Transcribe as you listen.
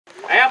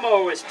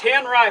Ammo is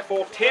 10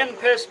 rifle, 10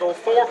 pistol,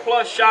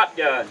 4+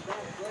 shotgun.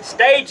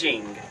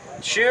 Staging.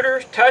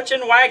 Shooters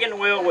touching wagon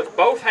wheel with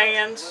both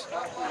hands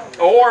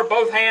or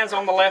both hands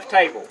on the left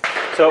table.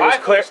 So it was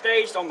Rifle is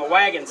staged on the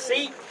wagon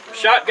seat.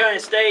 Shotgun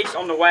is staged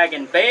on the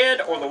wagon bed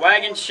or the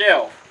wagon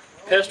shelf.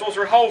 Pistols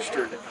are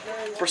holstered.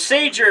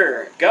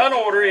 Procedure. Gun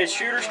order is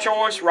shooter's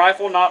choice,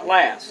 rifle not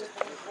last.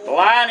 The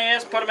line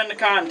is put them in the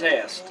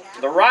contest.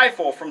 The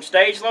rifle from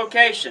stage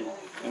location.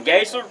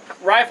 Engage the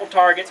rifle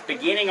targets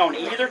beginning on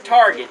either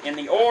target in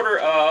the order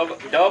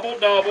of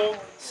double-double,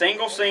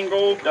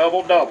 single-single,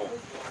 double-double.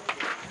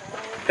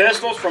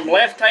 Pistols from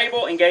left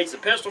table, engage the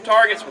pistol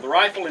targets with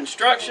rifle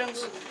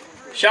instructions.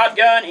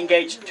 Shotgun,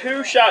 engage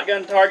 2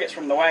 shotgun targets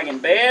from the wagon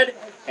bed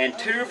and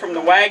 2 from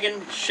the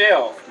wagon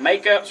shelf.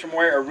 Makeups from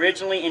where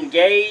originally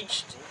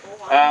engaged.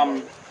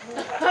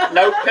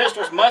 Note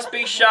pistols must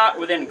be shot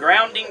within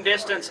grounding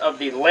distance of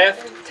the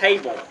left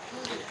table.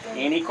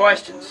 Any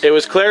questions? It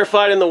was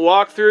clarified in the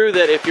walkthrough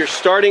that if you're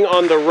starting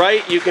on the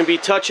right, you can be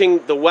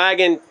touching the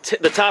wagon,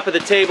 the top of the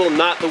table,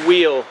 not the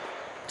wheel,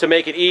 to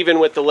make it even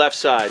with the left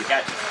side.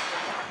 Gotcha.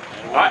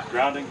 All right.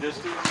 Grounding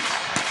distance?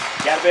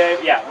 Gotta be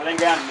able, yeah, within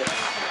grounding distance.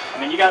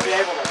 I mean, you gotta be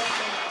able to